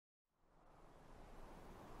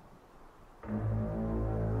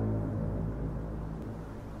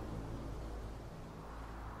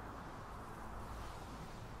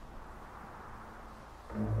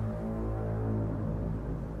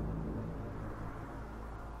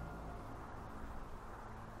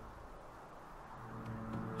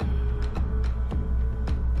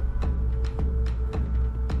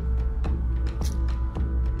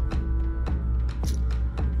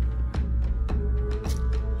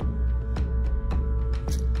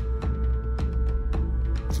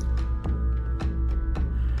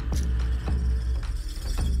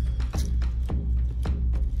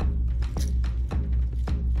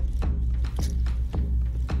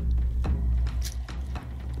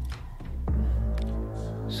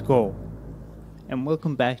Skol, and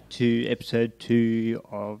welcome back to episode 2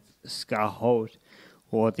 of Skarholt,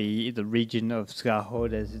 or the region of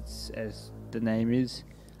Skarholt as the name is.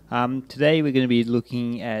 Today we're going to be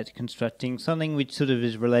looking at constructing something which sort of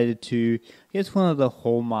is related to, I guess, one of the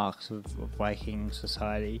hallmarks of Viking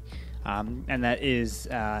society, and that is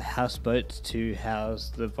houseboats to house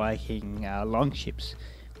the Viking longships,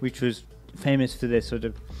 which was famous for their sort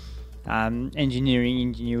of engineering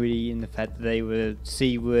ingenuity in the fact that they were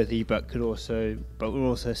seaworthy but were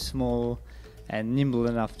also small and nimble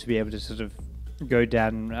enough to be able to sort of go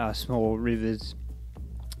down small rivers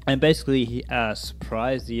and basically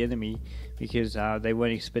surprise the enemy, because they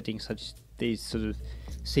weren't expecting these sort of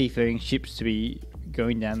seafaring ships to be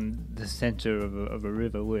going down the center of a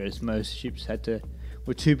river, whereas most ships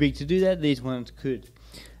were too big to do that. These ones could.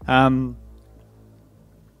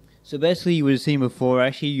 So basically, you would have seen before, I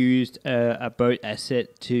actually used a boat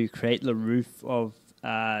asset to create the roof of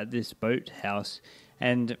this boat house,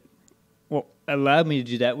 and what allowed me to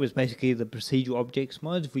do that was basically the procedural objects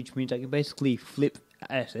mod, which means I can basically flip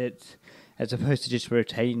assets as opposed to just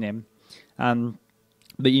rotating them.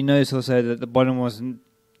 But you notice also that the bottom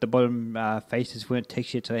faces weren't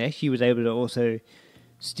textured, so I actually was able to also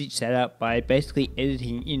stitch that up by basically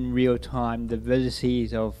editing in real time the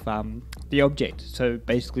vertices of the object. So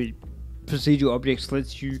basically, procedural objects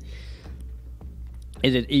lets you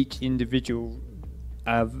edit each individual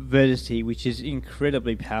vertice, which is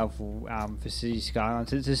incredibly powerful for City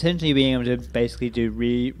Skylines. It's essentially being able to basically do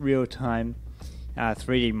real time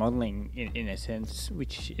 3D modeling in a sense,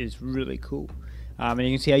 which is really cool. And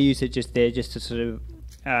you can see I used it just to sort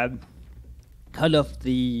of cut off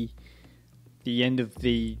the end of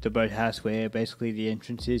the boathouse where basically the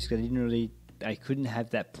entrance is, because I couldn't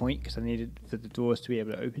have that point because I needed for the doors to be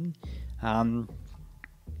able to open. So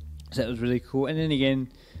that was really cool. And then again,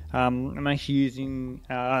 I'm actually using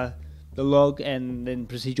the log and then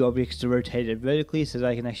procedural objects to rotate it vertically, so that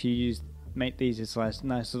I can actually make these as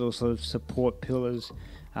nice little sort of support pillars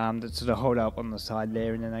that sort of hold up on the side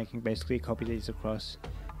there, and then I can basically copy these across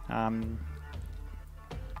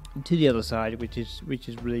to the other side, which is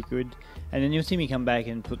really good. And then you'll see me come back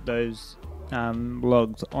and put those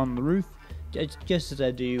logs on the roof, just as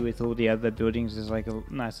I do with all the other buildings. There's like a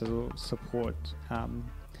nice little support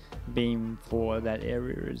beam for that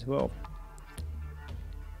area as well.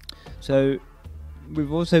 So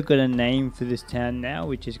we've also got a name for this town now,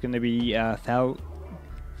 which is going to be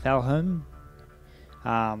Falholm.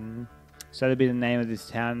 So that'll be the name of this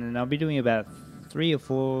town, and I'll be doing about 3 or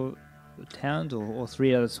 4 towns or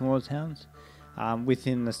 3 other smaller towns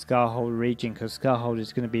within the Skarholt region, because Skarholt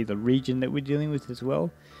is going to be the region that we're dealing with as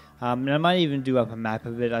well. And I might even do up a map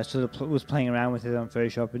of it. I sort of was playing around with it on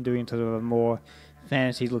Photoshop and doing sort of a more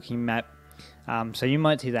fantasy looking map. So you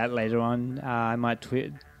might see that later on. I might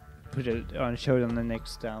put it on, show it on the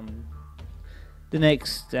next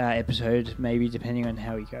episode, maybe, depending on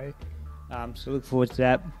how we go. So look forward to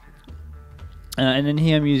that. And then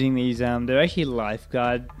here I'm using these. They're actually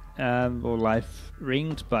lifeguard or life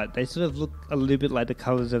rings, but they sort of look a little bit like the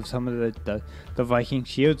colours of some of the Viking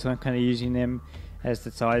shields. So I'm kind of using them as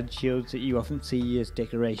the side shields that you often see as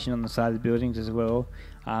decoration on the side of the buildings as well,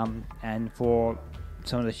 and for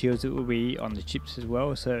some of the shields that will be on the ships as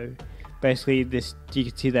well. So basically, you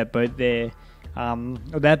can see that boat there.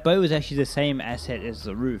 That boat was actually the same asset as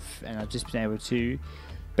the roof, and I've just been able to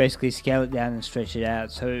basically scale it down and stretch it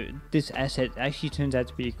out. So this asset actually turns out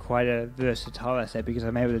to be quite a versatile asset, because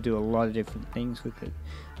I'm able to do a lot of different things with it.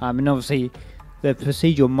 And obviously, the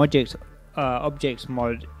procedural objects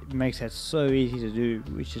mod makes that so easy to do,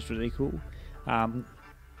 which is really cool. And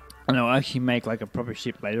I'll actually make like a proper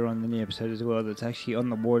ship later on in the episode as well, that's actually on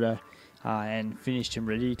the water and finished and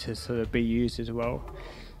ready to sort of be used as well.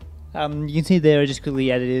 You can see there I just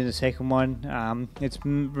quickly added in a second one. It's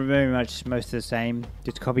very much most of the same,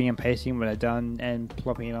 just copying and pasting what I've done and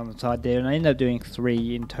plopping it on the side there, and I ended up doing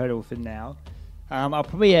 3 in total for now. I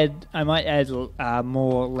might add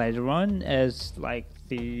more later on as like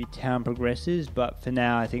the town progresses, but for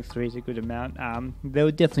now I think 3 is a good amount. There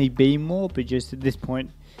will definitely be more, but just at this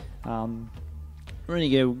point we're only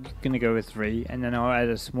going to go with 3, and then I'll add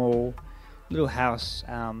a small little house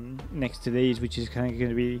next to these, which is kind of going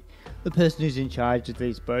to be the person who's in charge of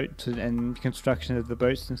these boats and construction of the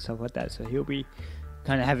boats and stuff like that. So he'll be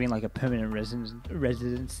kind of having like a permanent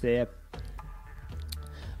residence there.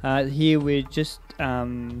 Here we're just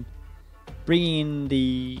bringing in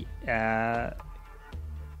the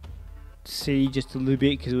sea just a little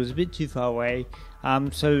bit, because it was a bit too far away.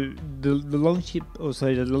 So the longship,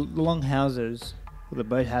 also the long houses, or the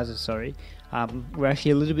boat houses, sorry, we're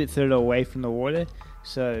actually a little bit further away from the water.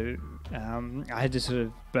 So I had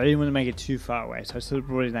to but I didn't want to make it too far away, so I sort of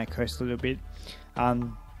brought in that coast a little bit.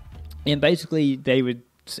 And basically,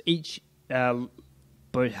 each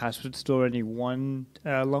boathouse would store only one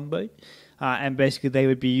longboat, and basically they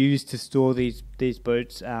would be used to store these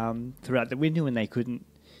boats throughout the winter when they couldn't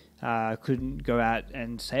go out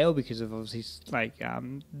and sail because of obviously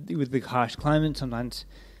with the harsh climate. Sometimes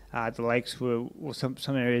the lakes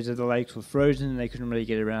some areas of the lakes were frozen and they couldn't really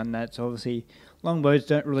get around that. So obviously longboats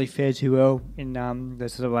don't really fare too well in the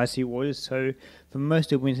sort of icy waters. So for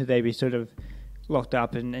most of winter they'd be sort of locked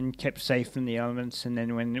up and kept safe from the elements. And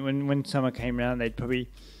then when summer came around, they'd probably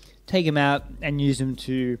take them out and use them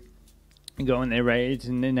to go on their raids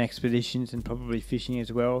and then expeditions and probably fishing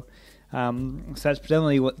as well. So that's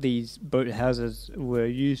predominantly what these boathouses were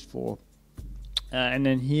used for. And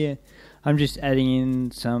then here, I'm just adding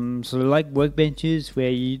in some sort of like workbenches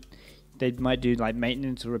where they might do like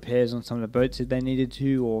maintenance or repairs on some of the boats if they needed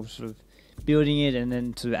to, or sort of building it and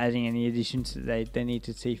then sort of adding any additions that they need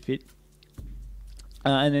to see fit.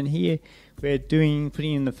 And then here we're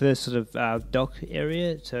putting in the first sort of dock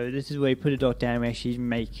area. So this is where you put a dock down and we actually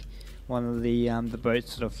make one of the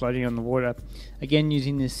boats sort of floating on the water. Again,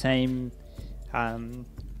 using the same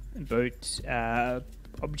boat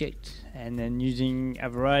object, and then using a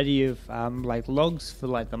variety of like logs for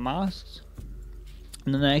like the masts.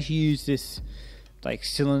 And then I actually use this like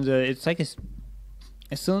cylinder. It's like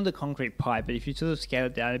a cylinder concrete pipe, but if you sort of scale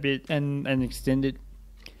it down a bit and extend it,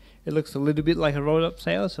 it looks a little bit like a rolled up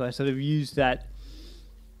sail. So I sort of use that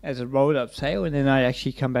as a rolled up sail, and then I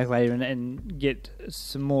actually come back later and get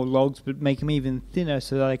some more logs, but make them even thinner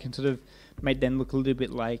so that I can sort of make them look a little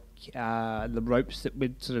bit like the ropes that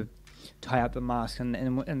would sort of tie up the mast,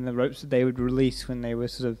 and the ropes that they would release when they were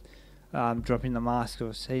sort of dropping the mast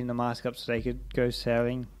or setting the mast up so they could go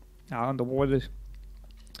sailing on the water.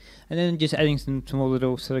 And then just adding some more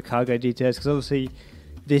little sort of cargo details, because obviously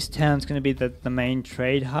this town's going to be the main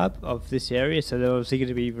trade hub of this area, so they're obviously going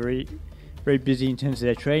to be very, very busy in terms of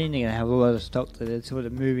their trading. They're going to have a lot of stock that they're sort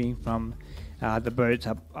of moving from the boats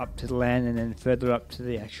up to the land, and then further up to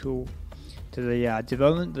the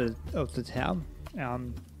development of the town.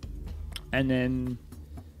 And then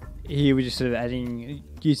here we're just sort of adding,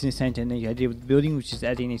 using the same technique I did with the building, which is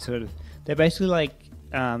adding these sort of, they're basically like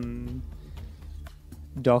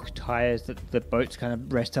dock tires that the boats kind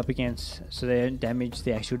of rest up against so they don't damage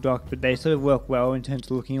the actual dock, but they sort of work well in terms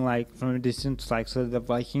of looking like from a distance like sort of the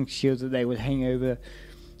Viking shields that they would hang over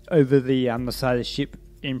the side of the ship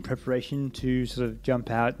in preparation to sort of jump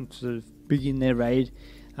out and sort of begin their raid,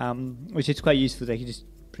 which is quite useful. They can just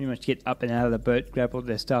pretty much get up and out of the boat, grab all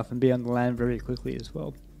their stuff and be on the land very quickly as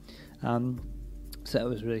well. So that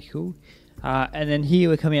was really cool. And then here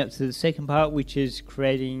we're coming up to the second part, which is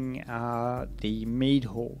creating the Mead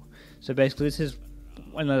Hall. So basically this is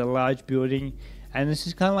another large building, and this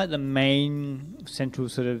is kind of like the main central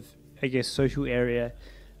sort of, I guess, social area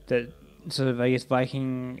that sort of, I guess,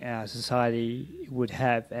 Viking society would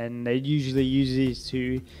have, and they usually use these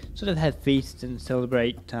to sort of have feasts and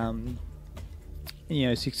celebrate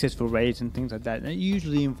successful raids and things like that. And it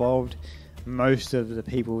usually involved most of the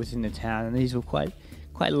people within the town, and these were quite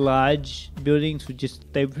large buildings.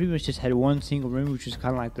 They pretty much just had one single room, which was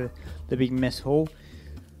kind of like the big mess hall,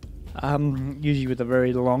 usually with a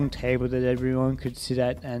very long table that everyone could sit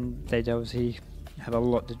at, and they'd obviously have a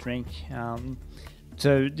lot to drink.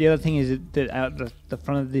 So the other thing is that out the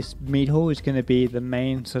front of this Mead Hall is going to be the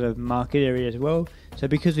main sort of market area as well. So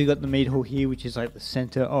because we got the Mead Hall here, which is like the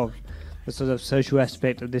center of the sort of social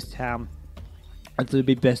aspect of this town, I thought it'd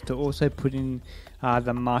be best to also put in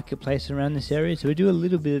the marketplace around this area. So we do a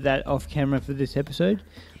little bit of that off camera for this episode,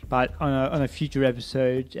 but on a future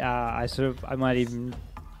episode, I might even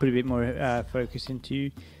put a bit more focus into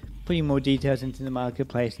putting more details into the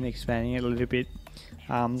marketplace and expanding it a little bit.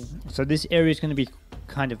 So this area is going to be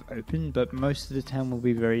kind of open, but most of the town will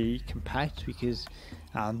be very compact, because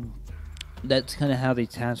that's kind of how these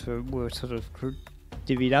towns were sort of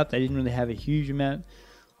divvied up. They didn't really have a huge amount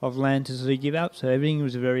of land to sort of give up, so everything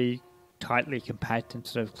was very tightly compact and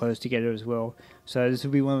sort of close together as well. So this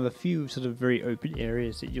will be one of the few sort of very open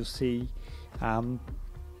areas that you'll see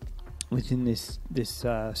within this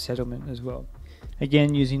settlement as well.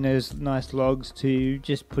 Again, using those nice logs to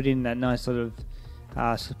just put in that nice sort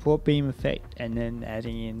of support beam effect, and then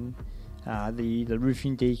adding in the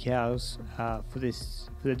roofing decals for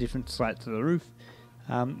the different slats of the roof.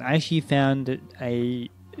 I actually found a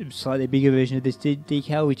slightly bigger version of this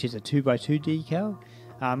decal, which is a 2x2 decal.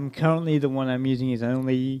 Currently the one I'm using is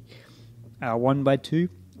only 1x2,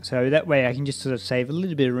 so that way I can just sort of save a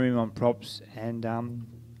little bit of room on props and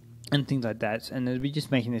things like that, and it'll be just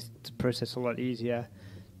making this process a lot easier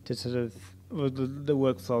to sort of the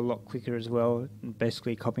workflow a lot quicker as well, and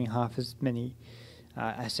basically copying half as many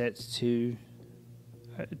assets to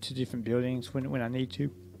different buildings when I need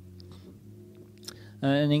to.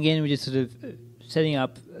 And again, we're just sort of setting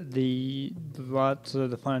up the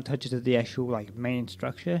final touches of the actual like main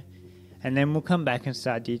structure, and then we'll come back and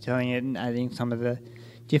start detailing it and adding some of the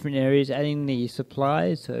different areas, adding the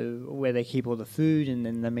supplies, so where they keep all the food and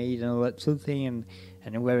then the meat and all that sort of thing,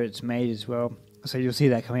 and where it's made as well. So you'll see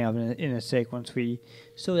that coming up in a sec once we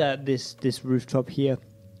sort out this rooftop here.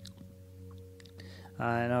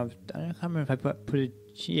 And I can't remember if I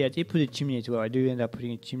I did put a chimney as well. I do end up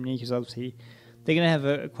putting a chimney because obviously they're going to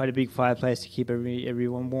have quite a big fireplace to keep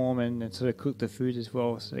everyone warm and sort of cook the food as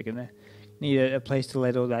well. So they're going to need a place to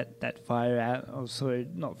let all that fire out, or sort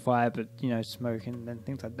of not fire, but smoke and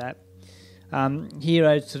things like that. Here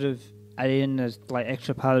I sort of add in a like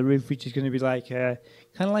extra part of the roof, which is going to be like kind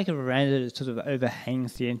of like a veranda that sort of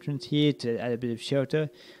overhangs the entrance here to add a bit of shelter,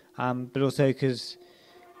 but also because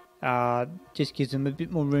just gives them a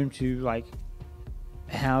bit more room to like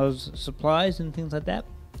house supplies and things like that.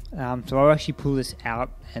 So I'll actually pull this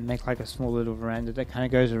out and make like a small little veranda that kind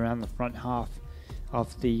of goes around the front half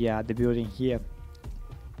of the building here.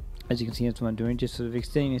 As you can see, that's what I'm doing, just sort of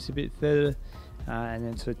extending this a bit further and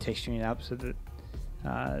then sort of texturing it up so that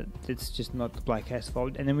it's just not the black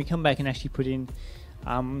asphalt. And then we come back and actually put in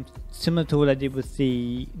similar to what I did with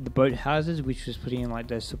the boat houses, which was putting in like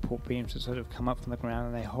those support beams that sort of come up from the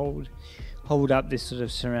ground and they hold up this sort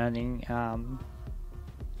of surrounding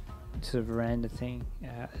sort of veranda thing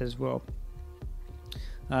as well.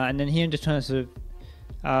 And then here I'm just trying to sort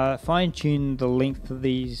of fine-tune the length of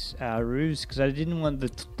these roofs, because I didn't want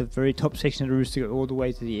the very top section of the roofs to go all the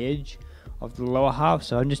way to the edge of the lower half.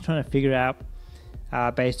 So I'm just trying to figure out,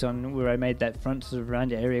 based on where I made that front sort of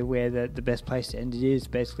veranda area, where the best place to end it is,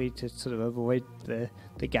 basically to sort of avoid the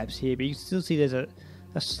gaps here. But you can still see there's a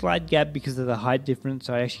slight gap because of the height difference.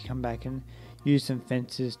 So I actually come back and use some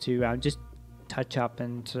fences to just touch up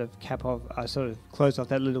and sort of cap off, sort of close off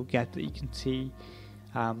that little gap that you can see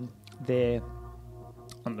there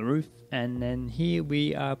on the roof. And then here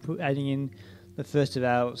we are adding in the first of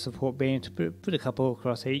our support beams, to put a couple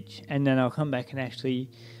across each, and then I'll come back and actually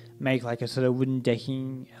make like a sort of wooden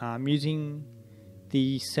decking using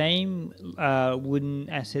the same wooden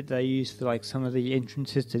asset that I use for like some of the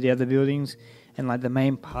entrances to the other buildings and like the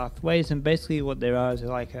main pathways. And basically what there are is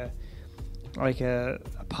like a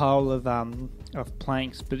pile of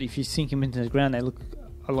planks, but if you sink them into the ground, they look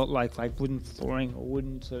a lot like wooden flooring or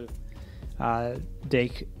wooden sort of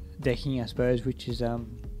decking, I suppose, which is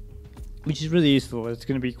really useful. It's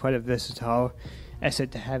going to be quite a versatile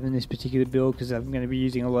asset to have in this particular build, because I'm going to be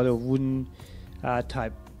using a lot of wooden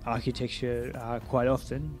type architecture quite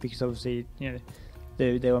often, because obviously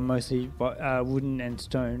they were mostly wooden and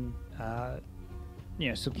stone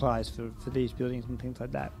supplies for these buildings and things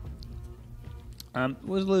like that. It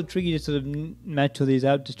was a little tricky to sort of match all these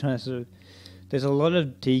up, just trying to sort of, there's a lot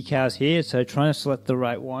of decals here, so trying to select the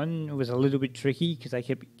right one was a little bit tricky, because I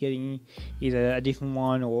kept getting either a different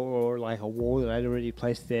one or like a wall that I'd already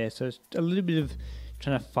placed there. So it's a little bit of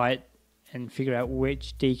trying to fight and figure out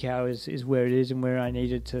which decal is where it is and where I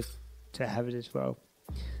needed to have it as well.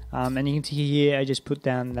 And you can see here I just put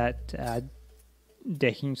down that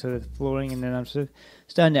decking, sort of flooring, and then I'm sort of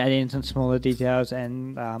starting to add in some smaller details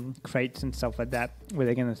and crates and stuff like that, where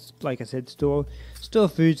they're going to, like I said, store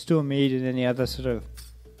food, store meat, and any other sort of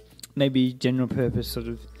maybe general purpose sort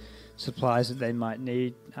of supplies that they might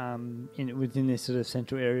need within this sort of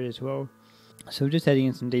central area as well. So we're just adding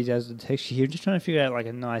in some details of the texture here, just trying to figure out like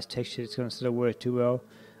a nice texture that's going to sort of work too well.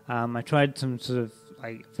 I tried some sort of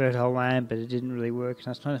like fertile land, but it didn't really work, and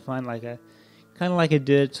I was trying to find like a kind of like a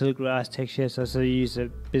dirt sort of grass texture, so I sort of used a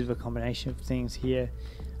bit of a combination of things here.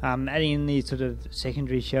 Adding in these sort of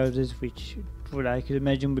secondary shelters, which what I could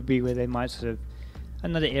imagine would be where they might sort of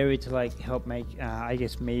another area to like help make I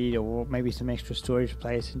guess meat, or maybe some extra storage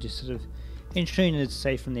place, and just sort of ensuring that it's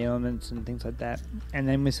safe from the elements and things like that. And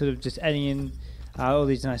then we're sort of just adding in all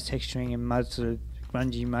these nice texturing and mud, sort of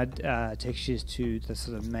grungy mud textures to the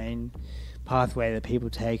sort of main pathway that people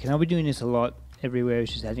take. And I'll be doing this a lot everywhere,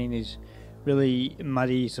 it's just adding these really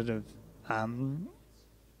muddy sort of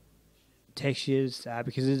textures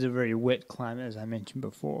because it's a very wet climate, as I mentioned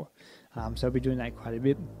before. So I'll be doing that quite a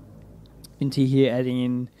bit. Into here, adding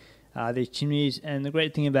in these chimneys, and the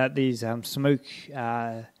great thing about these smoke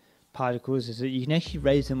particles is that you can actually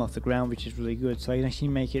raise them off the ground, which is really good. So I can actually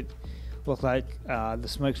make it look like the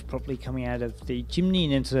smoke's properly coming out of the chimney,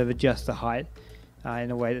 and then sort of adjust the height in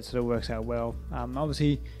a way that sort of works out well.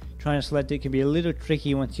 Obviously, trying to select it can be a little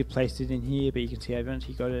tricky once you placed it in here, but you can see I've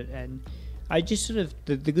actually got it, and I just sort of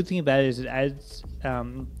the good thing about it is it adds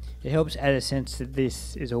it helps add a sense that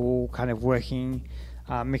this is all kind of working,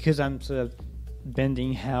 because I'm sort of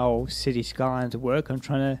bending how city skylines work. I'm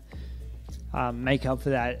trying to make up for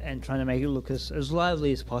that and trying to make it look as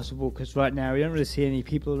lively as possible, because right now we don't really see any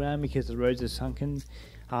people around because the roads are sunken,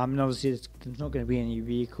 and obviously there's not going to be any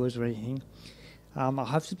vehicles or anything. I'll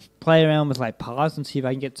have to play around with like paths and see if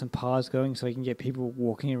I can get some paths going so I can get people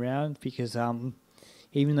walking around, because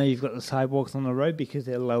even though you've got the sidewalks on the road, because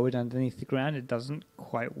they're lowered underneath the ground, it doesn't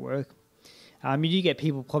quite work. You do get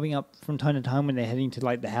people popping up from time to time when they're heading to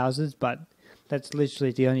like the houses, but that's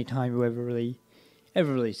literally the only time you ever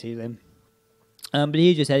really see them. But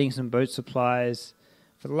here just adding some boat supplies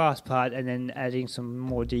for the last part, and then adding some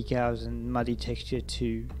more decals and muddy texture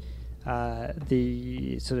to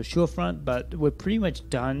the sort of shorefront. But we're pretty much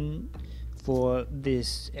done for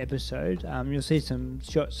this episode. You'll see some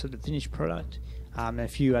shots of the finished product, and a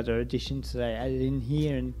few other additions that I added in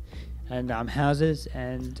here, and houses,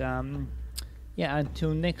 and yeah,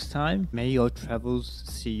 until next time, may your travels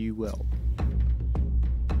see you well.